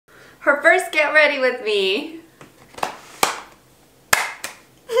her first get ready with me.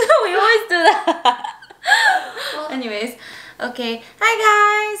 We always do that. Well, anyways, okay. Hi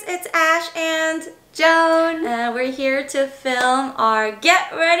guys, it's Ash and Joan. and we're here to film our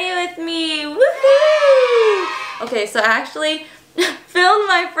Get Ready With Me. Woohoo! Okay, so I actually filmed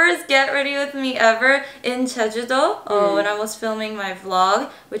my first Get Ready With Me ever in Jeju-do when I was filming my vlog,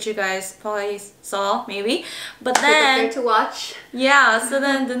 which you guys probably saw, maybe. But then... Click up there to watch. Yeah, so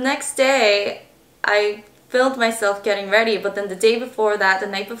then the next day, I filmed myself getting ready, but then the day before that, the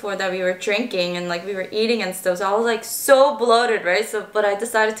night before that, we were drinking and like we were eating and stuff, so I was like so bloated, right? So but I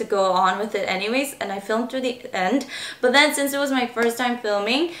decided to go on with it anyways, and I filmed through the end. But then since it was my first time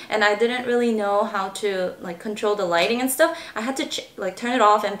filming and I didn't really know how to like control the lighting and stuff, I had to like turn it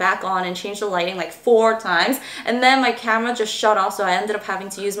off and back on and change the lighting like 4 times, and then my camera just shut off, so I ended up having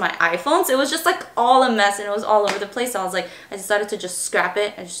to use my iPhone. So it was just like all a mess and it was all over the place. So I was like, I decided to just scrap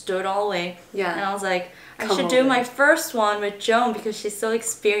it and just threw it all away. Yeah. And I was like, I should do my first one with Joan because she's so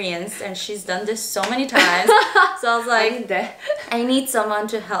experienced and she's done this so many times. So I was like, I need someone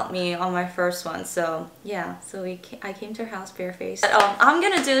to help me on my first one. So yeah, so I came to her house barefaced. I'm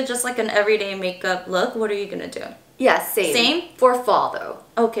gonna do just like an everyday makeup look. What are you gonna do? Yeah, same. Same? For fall though.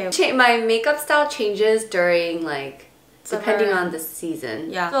 Okay. My makeup style changes during like depending Summer. on the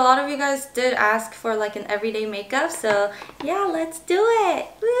season. Yeah. So a lot of you guys did ask for like an everyday makeup. So yeah, let's do it.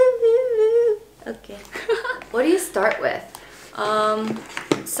 Woo, woo, woo. Okay. What do you start with?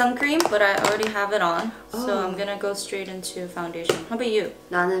 Sun cream, but I already have it on. Oh. So I'm gonna go straight into foundation. How about you?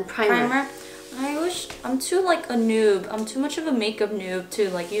 나는 primer. I wish I'm too like a noob. I'm too much of a makeup noob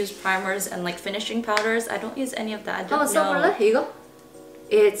to like use primers and like finishing powders. I don't use any of that. I don't know. 써볼래? 이거?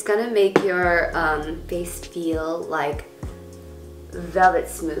 It's gonna make your face feel like velvet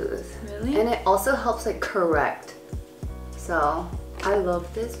smooth. Really? And it also helps like correct. So I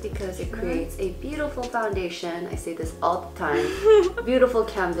love this because it creates a beautiful foundation. I say this all the time. Beautiful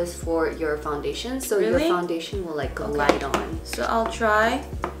canvas for your foundation, so Really? your foundation will like glide on. So I'll try.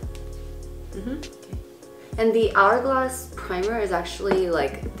 Okay. And the Hourglass primer is actually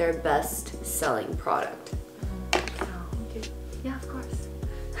like their best selling product. Okay. Yeah, of course.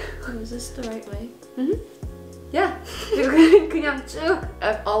 Oh, is this the right way? Yeah. 그냥 쭉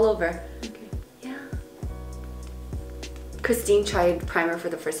all over. Okay. Yeah. Christine tried primer for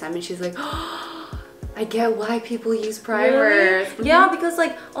the first time and she's like, oh, I get why people use primers. Really? Yeah, because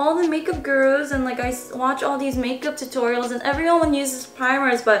like all the makeup gurus and like I watch all these makeup tutorials and everyone uses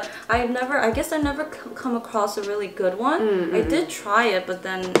primers, but I guess I never come across a really good one. I did try it, but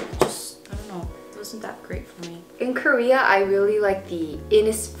then it just, I don't know, it wasn't that great for me. In Korea, I really like the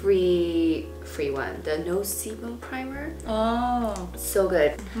Innisfree one, the no sebum primer. Oh. So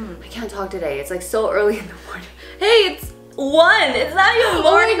good. I can't talk today. It's like so early in the morning. Hey, it's 1! It's not even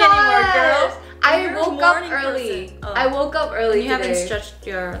morning anymore, girl. I woke up early. Oh. I woke up early You today. haven't stretched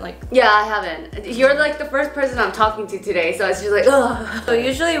your like... Yeah, I haven't. You're like the first person I'm talking to today, so it's just like, ugh. So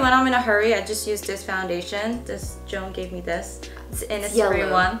usually when I'm in a hurry, I just use this foundation. Joan gave me this. It's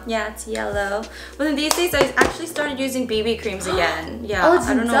Innisfree one. Yeah, it's yellow. But then these days, I actually started using BB creams again. Yeah, Oh,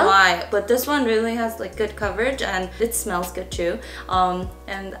 I don't know why. But this one really has like good coverage and it smells good too.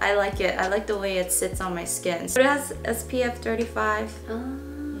 And I like it. I like the way it sits on my skin. So it has SPF 35.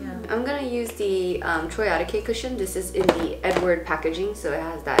 I'm gonna use the Troy Attic cushion. This is in the Edward packaging, so it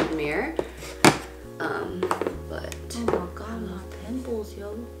has that mirror. But oh my god, my pimples,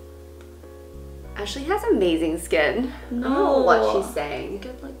 yo. Ashley has amazing skin. No. I don't know what she's saying.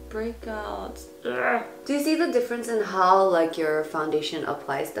 Get like breakouts. Ugh. Do you see the difference in how like your foundation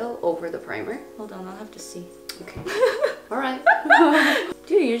applies though over the primer? Hold on, I'll have to see. Okay. Alright.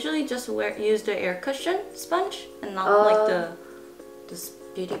 Do you usually just use the air cushion sponge and not like this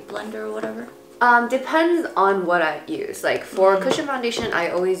beauty blender or whatever? Depends on what I use. Like for cushion foundation, I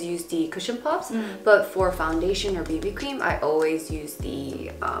always use the cushion pops. But for foundation or BB cream, I always use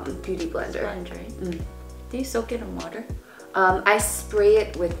the beauty blender. Sponge, right? Do you soak it in water? I spray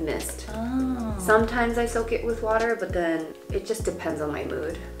it with mist. Oh. Sometimes I soak it with water, but then it just depends on my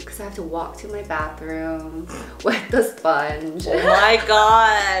mood. Because I have to walk to my bathroom with the sponge. Oh my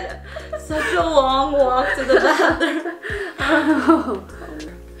god! Such a long walk to the bathroom.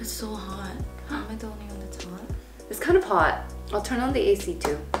 It's so hot. Am I the only one that's hot? It's kind of hot. I'll turn on the AC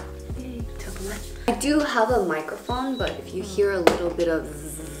too. Yay. I do have a microphone, but if you hear a little bit of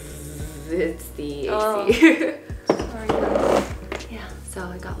zzz, it's the AC. Oh. Sorry. Yeah, so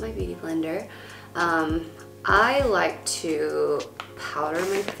I got my beauty blender. I like to powder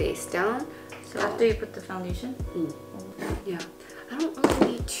my face down. So after you put the foundation? Yeah. I don't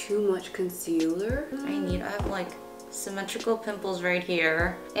really need too much concealer. I have like symmetrical pimples right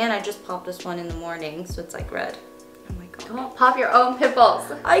here. And I just popped this one in the morning, so it's like red. Oh my god. Don't pop your own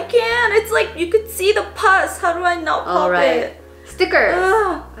pimples. I can't. It's like you could see the pus. How do I not pop it? Stickers.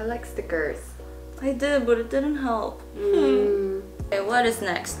 Ah. I like stickers. I did, but it didn't help. Okay, what is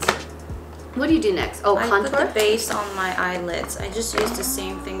next? What do you do next? Oh, I contour? put the base on my eyelids. I just used the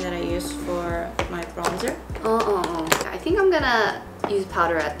same thing that I used for my bronzer. I think I'm gonna use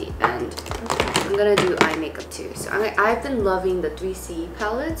powder at the end. I'm gonna do eye makeup too. So I've been loving the 3C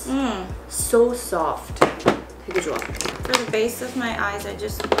palettes. So soft. 되게 좋아. For the base of my eyes, I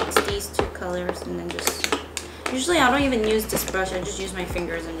just mix these two colors and then just... Usually I don't even use this brush. I just use my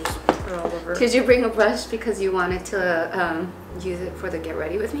fingers and just put it all over. Did you bring a brush because you wanted to use it for the get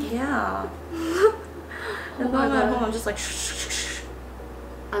ready with me? Yeah. And when I'm at home, I'm just like...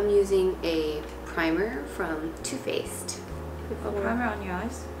 I'm using a primer from Too Faced. A primer on your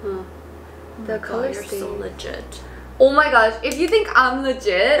eyes? Oh The color you're so legit. Oh my gosh, if you think I'm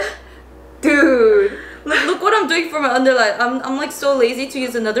legit, dude. Look what I'm doing for my underline. I'm like so lazy to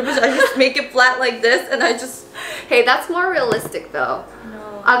use another brush. I just make it flat like this and I just... Hey, that's more realistic though.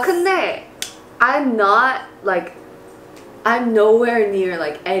 No. 근데 I'm not like... I'm nowhere near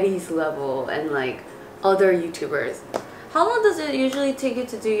like Eddie's level and like other YouTubers. How long does it usually take you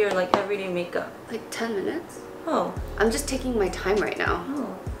to do your like everyday makeup? Like 10 minutes. Oh. I'm just taking my time right now.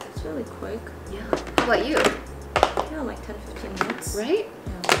 Oh, that's really quick. Yeah. How about you? Yeah, like 10-15 minutes. Right?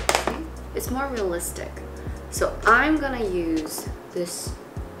 Yeah. It's more realistic. So I'm gonna use this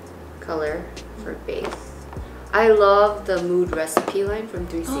color for base. I love the Mood Recipe line from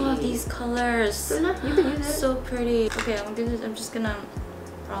 3C. Oh, these colors. Good enough. You can use it. So pretty. Okay, I'm just gonna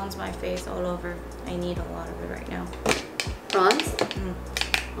bronze my face all over. I need a lot of it right now. Bronze?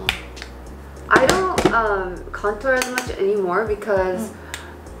 Oh. I don't contour as much anymore because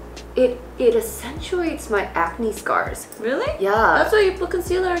it accentuates my acne scars. Really? Yeah. That's why you put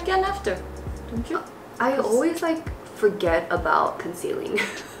concealer again after, don't you? I always like forget about concealing.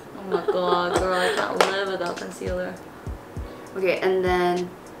 Oh my god, girl, I can't live without concealer. Okay, and then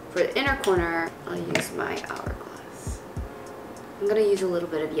for the inner corner, I'll use my hourglass. I'm gonna use a little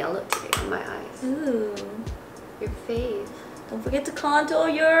bit of yellow today on my eyes. Ooh. Your face. Don't forget to contour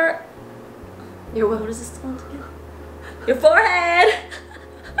your... what? What is this called again? Your forehead!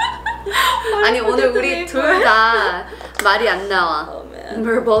 아니 오늘 우리 둘 다 말이 안 나와. Oh man.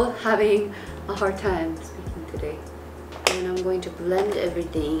 We're both having a hard time speaking today. And I'm going to blend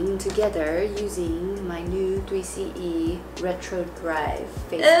everything together using my new 3CE Retro Thrive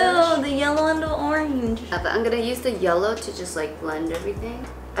face brush. Ew, the yellow and the orange. But I'm gonna use the yellow to just like blend everything.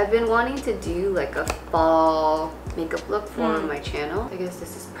 I've been wanting to do like a fall makeup look for my channel. I guess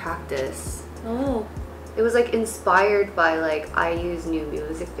this is practice. Oh. It was like inspired by like IU's new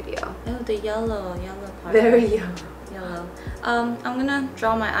music video. Oh, the yellow part. Very yellow. Yellow. I'm gonna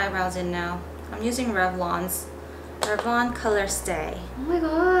draw my eyebrows in now. I'm using Revlon's Revlon Color Stay. Oh my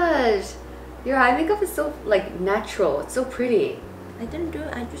gosh. Your eye makeup is so like natural. It's so pretty. I didn't do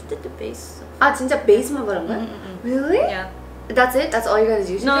it. I just did the base. 아 진짜 베이스만 바른 거야? Really? Yeah. That's it? That's all you're gonna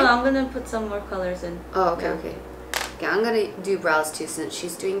do today? No, I'm gonna put some more colors in. Oh, okay, okay. Okay, I'm gonna do brows too since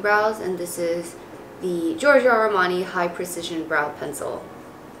she's doing brows, and this is the Giorgio Armani High Precision Brow Pencil.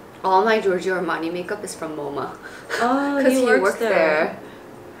 All my Giorgio Armani makeup is from MoMA. Oh, because he works there.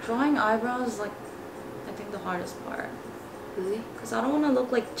 Drawing eyebrows is like, I think the hardest part. Really? Because I don't want to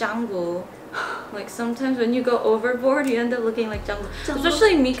look like Django. Like sometimes when you go overboard, you end up looking like Django.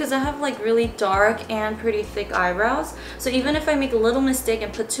 Especially me, because I have like really dark and pretty thick eyebrows. So even if I make a little mistake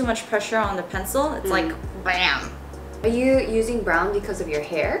and put too much pressure on the pencil, it's like BAM! Are you using brown because of your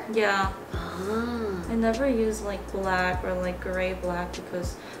hair? Yeah. Ah. I never use like black or like gray black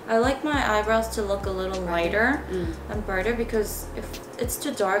because I like my eyebrows to look a little lighter and brighter, because if it's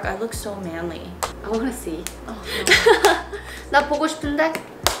too dark, I look so manly. I wanna see. Oh no. 나 보고 싶은데?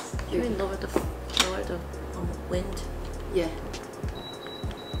 You can lower the wind. Yeah.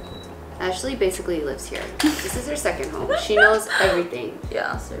 Ashley basically lives here. This is her second home. She knows everything.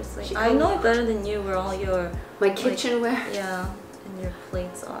 Yeah, seriously. I know it better than you where all your... My kitchenware. Like, yeah, and your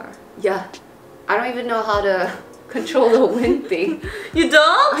plates are. Yeah. I don't even know how to control the wind thing. You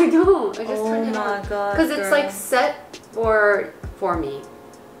don't? I don't. I just turn it on. Oh my god, because it's like set for me.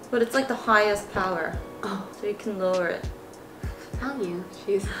 But it's like the highest power. Oh. So you can lower it. I'm telling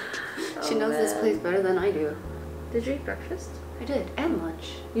you, she knows this place better than I do. Did you eat breakfast? I did, and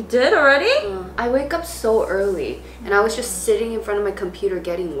lunch. You did already? I wake up so early, and I was just sitting in front of my computer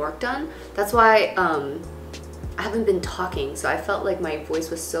getting work done. That's why I haven't been talking, so I felt like my voice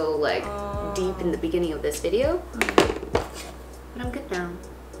was so like deep in the beginning of this video. But I'm good now.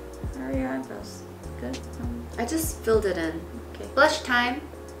 How are your eyebrows? Good? I just filled it in. Okay. Blush time.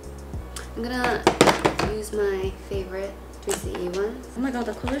 I'm gonna use my favorite 3CE ones. Oh my god,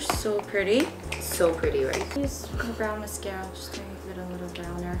 the color's so pretty. So pretty, right? Use the brown mascara just to make it a little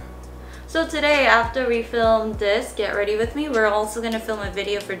browner. So today, after we film this, Get Ready With Me, we're also going to film a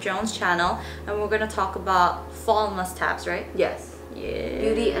video for JOAN'S channel, and we're going to talk about fall must-haves, right? Yes. Yeah.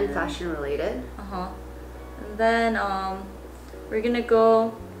 Beauty and fashion related. Uh-huh. And then we're going to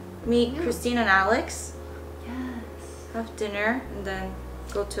go meet Christine and Alex. Yes. Have dinner, and then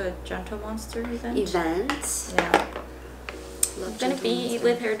go to a Gentle Monster event. Yeah. I'm going to be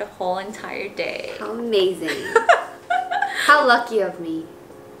with her the whole entire day. How amazing. How lucky of me.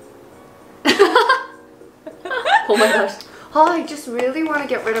 Oh my gosh. Oh, I just really want to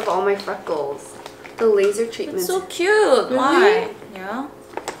get rid of all my freckles. The laser treatment. It's so cute. Really? Why? Yeah.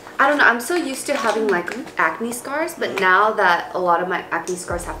 I don't know. I'm so used to having like acne scars, but now that a lot of my acne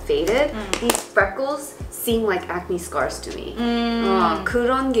scars have faded, these freckles seem like acne scars to me.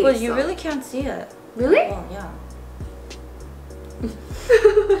 그런 게 But 있어. you really can't see it. Really? Oh, yeah.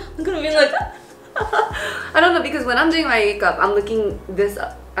 I'm gonna be like... I don't know, because when I'm doing my makeup, I'm looking this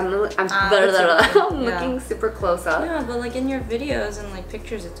up. I'm looking super close up. Yeah, but like in your videos and like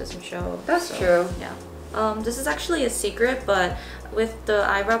pictures, it doesn't show. That's true. Yeah. This is actually a secret, but with the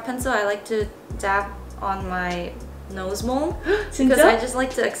eyebrow pencil, I like to dab on my nose mole because I just like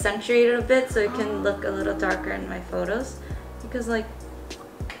to accentuate it a bit so it can look a little darker in my photos. Because like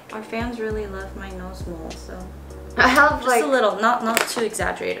our fans really love my nose mole, so I have just like a little, not too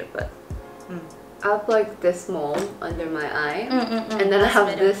exaggerated, but. I have like this mole under my eye, and then I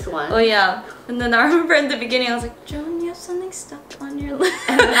have this one. Oh yeah, and then I remember in the beginning I was like, Joan, you have something stuck on your lip.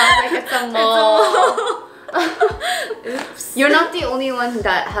 And then I was like, it's a mole. Oops. You're not the only one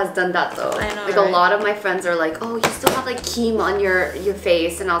that has done that though. I know, like right? a lot of my friends are like, oh, you still have like keem on your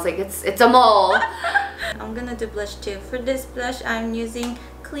face, and I was like, it's a mole. I'm gonna do blush too. For this blush, I'm using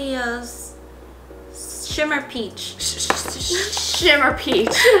Clio's Shimmer Peach. Shimmer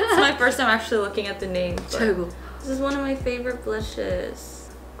Peach. It's my first time actually looking at the name. 최고. This is one of my favorite blushes.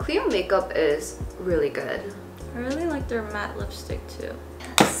 Clio makeup is really good. I really like their matte lipstick too.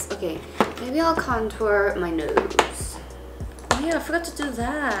 Yes. Okay, maybe I'll contour my nose. Oh yeah, I forgot to do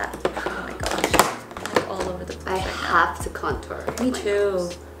that. Oh my gosh. Like all over the place. I have to contour. Me my too.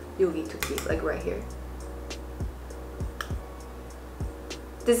 nose. Yogi to keep, like right here.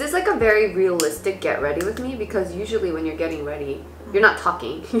 This is like a very realistic get ready with me, because usually when you're getting ready, you're not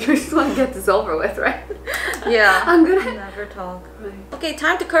talking. You just want to get this over with, right? Yeah. I'm gonna never talk. Right. Okay,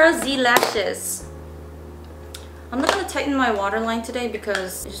 time to curl Z lashes. I'm not gonna tighten my waterline today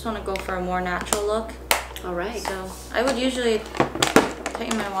because I just want to go for a more natural look. All right. So I would usually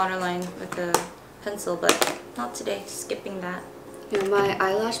tighten my waterline with a pencil, but not today. Skipping that. Yeah, my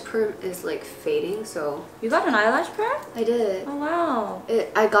eyelash perm is like fading, so You got an eyelash perm? I did. Oh wow.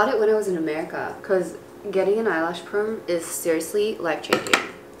 I got it when I was in America, because getting an eyelash perm is seriously life-changing.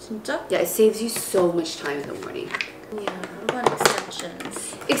 진짜? Yeah, it saves you so much time in the morning. Yeah. What about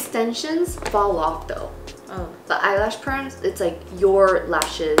extensions? Extensions fall off though. Oh. But eyelash perms, it's like your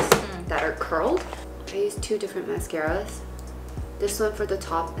lashes that are curled. I use two different mascaras. This one for the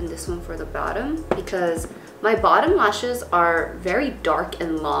top and this one for the bottom, because my bottom lashes are very dark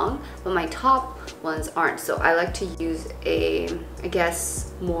and long, but my top ones aren't. So I like to use a, I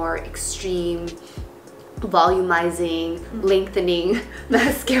guess, more extreme, volumizing, lengthening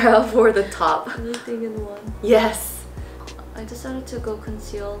mascara for the top. Really big in one. Yes. I decided to go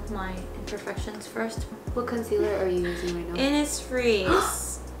conceal my imperfections first. What concealer are you using right now?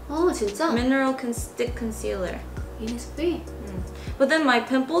 Innisfree's Oh, 진짜? Mineral Stick Concealer. Innisfree. But then my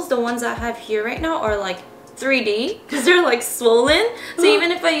pimples, the ones I have here right now, are like 3D because they're like swollen. So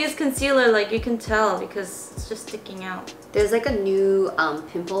even if I use concealer, like you can tell because it's just sticking out. There's like a new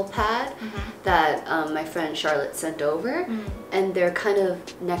pimple pad that my friend Charlotte sent over, and they're kind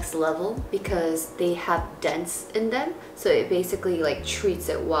of next level because they have dents in them. So it basically like treats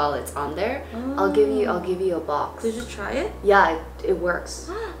it while it's on there. I'll give you a box. Did you try it? Yeah, it works.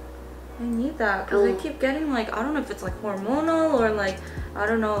 I need that because I keep getting like, I don't know if it's like hormonal or like, I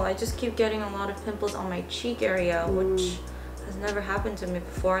don't know, I just keep getting a lot of pimples on my cheek area, which has never happened to me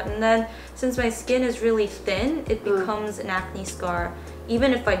before. And then since my skin is really thin, it becomes an acne scar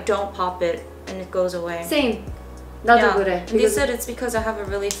even if I don't pop it and it goes away. Same. 나도 그래. They said it's because I have a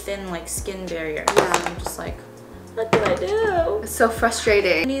really thin like skin barrier. Yeah. So I'm just like, what do I do? It's so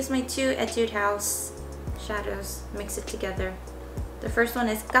frustrating. I'm gonna use my two Etude House shadows, mix it together. The first one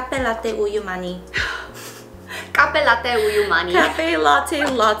is Cafe Latte Uyu Mani. Cafe latte uyu mani. Cafe Latte,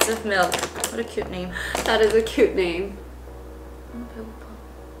 lots of milk. What a cute name. That is a cute name.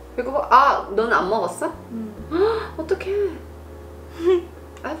 배고파. 아, 넌 안 먹었어? 어떡해.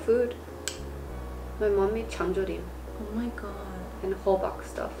 I have food. My mom made 장조림 Oh my god. and 호박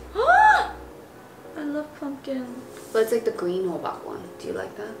stuff. I love pumpkin. But it's like the green 호박 one. Do you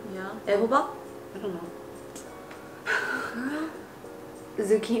like that? Yeah. 애호박? I don't know.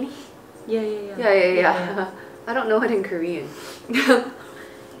 Zucchini? Yeah. Yeah. I don't know it in Korean.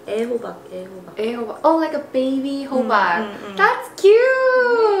 애호박. 호박. Oh, like a baby 호박. That's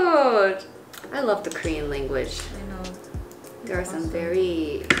cute. I love the Korean language. I know. There are some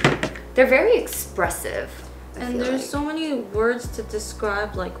they're very expressive. And there's so many words to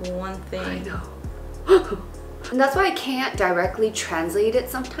describe like one thing. I know. And that's why I can't directly translate it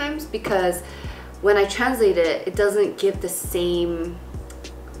sometimes, because when I translate it, it doesn't give the same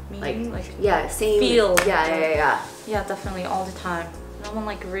Meaning? Like same feel. Yeah. Yeah, definitely all the time. I'm on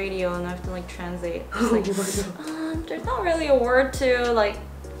like radio and I have to like translate. It's like, there's not really a word to like.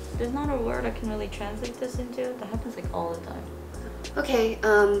 There's not a word I can really translate this into. That happens like all the time. Okay,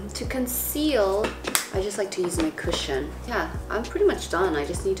 to conceal, I just like to use my cushion. Yeah, I'm pretty much done. I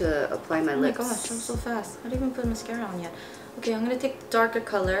just need to apply my lips. Oh my gosh, I'm so fast. I didn't even put mascara on yet. Okay, I'm gonna take the darker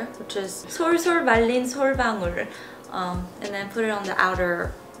color, which is 솔솔 말린 솔방울, and then put it on the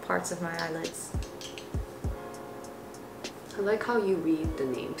outer parts of my eyelids. I like how you read the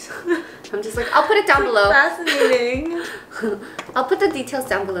names. I'm just like, I'll put it down below. Fascinating. I'll put the details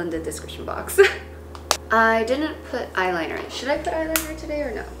down below in the description box. I didn't put eyeliner in. Should I put eyeliner today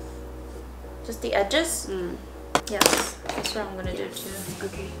or no? Just the edges? Yes, that's what I'm gonna do too.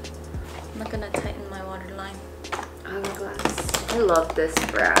 Okay. I'm not gonna tighten my waterline. Hourglass. I love this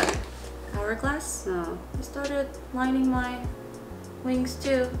brand. Hourglass? Oh. I started lining my wings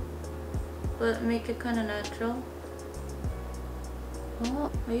too, but make it kind of natural.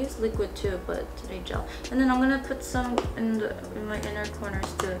 Oh. I use liquid too, but today gel. And then I'm gonna put some in my inner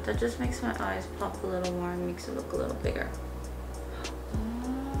corners too. That just makes my eyes pop a little more and makes it look a little bigger.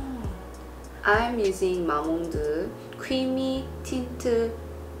 Oh. I'm using 마몽드 Creamy Tint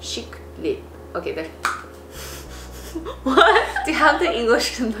Chic Lip. Okay, there. What? Do you have the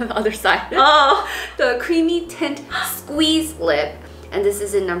English on the other side? Oh! The Creamy Tint Squeeze Lip. And this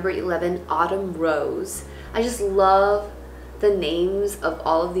is in number 11, Autumn Rose. I just love the names of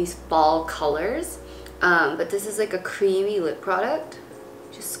all of these fall colors, but this is like a creamy lip product.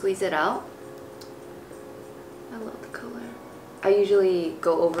 Just squeeze it out. I love the color. I usually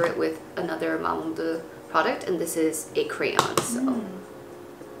go over it with another 마몽드 product, and this is a crayon, so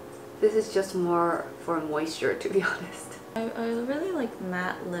this is just more for moisture, to be honest. I really like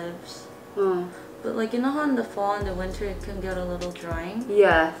matte lips, Oh. but like, you know how in the fall and the winter it can get a little drying?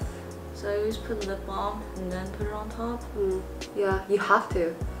 Yeah. So I always put lip balm and then put it on top. Yeah, you have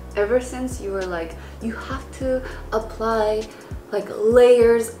to. Ever since you were like, you have to apply like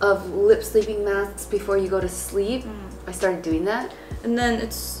layers of lip sleeping masks before you go to sleep, I started doing that. And then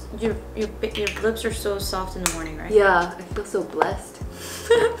it's your lips are so soft in the morning, right? Yeah, I feel so blessed.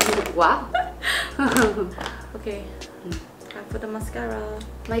 Wow. Okay, time for the mascara.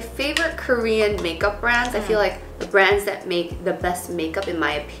 My favorite Korean makeup brands, I feel like the brands that make the best makeup in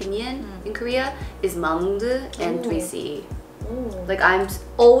my opinion in Korea is 마몽드 and 3CE. Like, I'm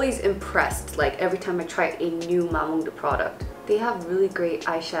always impressed like every time I try a new 마몽드 product. They have really great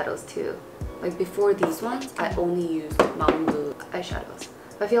eyeshadows too. Like before these ones, I only used 마몽드 eyeshadows.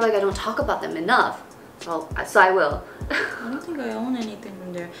 I feel like I don't talk about them enough, so I will. I don't think I own anything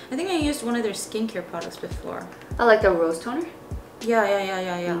from there. I think I used one of their skincare products before. I like the rose toner. Yeah.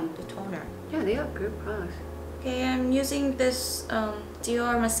 The toner. Yeah, they have good products. Okay, I'm using this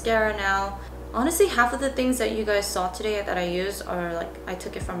Dior mascara now. Honestly, half of the things that you guys saw today that I use are like, I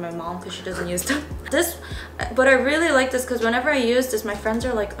took it from my mom because she doesn't use them. But I really like this because whenever I use this, my friends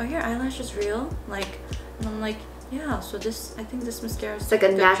are like, are your eyelashes real? Like, and I'm like, yeah, so this, I think this mascara is like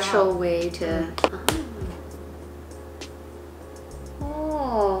a natural way to...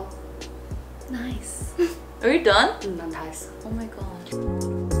 Oh, nice. Are you done? 난 다 했어. Oh my god.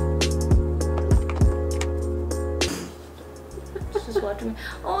 Just watching me.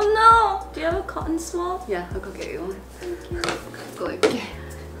 Oh no! Do you have a cotton swab? Yeah, I'll go get you one. Thank you. Go get.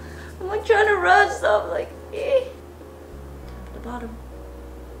 I'm like trying to rush, so I'm like, eh. Down to the bottom.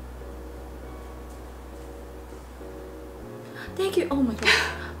 Thank you. Oh my god.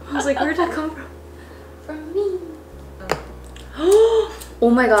 I was like, where did it come from? From me. Oh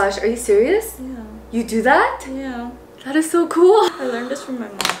my gosh, are you serious? Yeah. You do that? Yeah. That is so cool. I learned this from my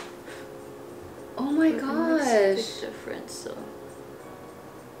mom. Oh my But gosh. it makes a big difference, so.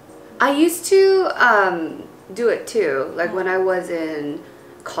 I used to do it too, like when I was in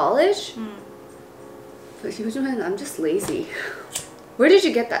college. But 요즘엔 I'm just lazy. Where did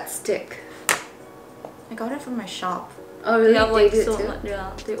you get that stick? I got it from my shop. Oh really? They have like do it so too? much.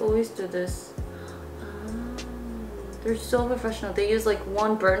 Yeah, they always do this. They're so professional. They use like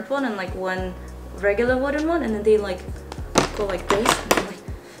one burnt one and like one regular wooden one, and then they like go like this. And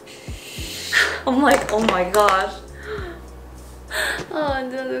I'm like, oh my gosh. Oh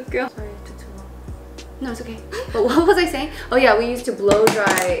no, girl. Sorry, it took too long. No, it's okay. But what was I saying? Oh yeah, we used to blow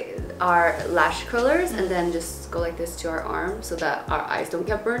dry our lash curlers and then just go like this to our arm so that our eyes don't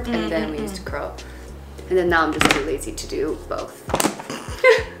get burnt, and then we used to curl. And then now I'm just too lazy to do both.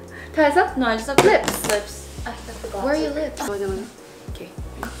 Taisa? No, I just have Lips. Lips. I forgot. Where are your lips? Oh, no. Okay.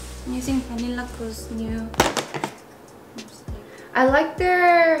 I'm using Vanilla Co's new. I like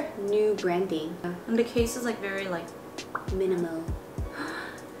their new branding. And the case is like very like Minimal.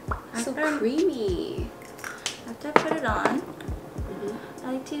 So After- creamy. After I put it on,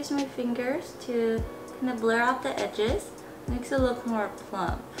 I like to use my fingers to kind of blur out the edges. Makes it look more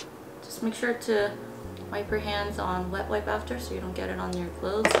plump. Just make sure to wipe your hands on wet wipe after so you don't get it on your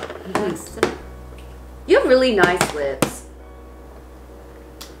clothes. You have really nice lips.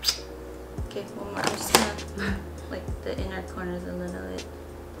 Okay, one more. I'm just gonna like the inner corners a little bit.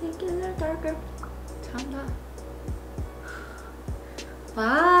 Make it a little darker.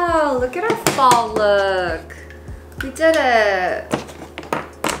 Wow, look at our fall look. We did it.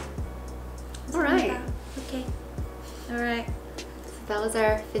 Alright. Okay. Alright. So that was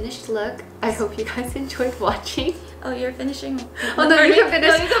our finished look. I hope you guys enjoyed watching. Oh, you're finishing? Oh no, you can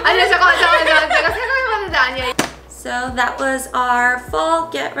finish. 아니야, 잠깐만. 내가 생각해봤는데 아니야. So that was our fall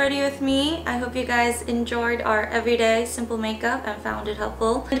get ready with me. I hope you guys enjoyed our everyday simple makeup and found it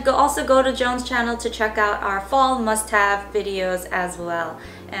helpful. And also go to Joan's channel to check out our fall must-have videos as well.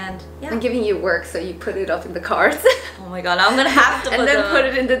 And yeah. I'm giving you work, so you put it up in the cards. Oh my god, I'm gonna have to put and then them. put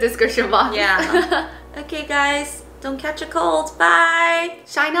it in the description box. Yeah. Okay guys, don't catch a cold. Bye!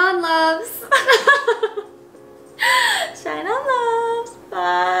 Shine on, loves. Shine on, loves.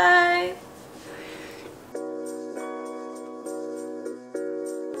 Bye!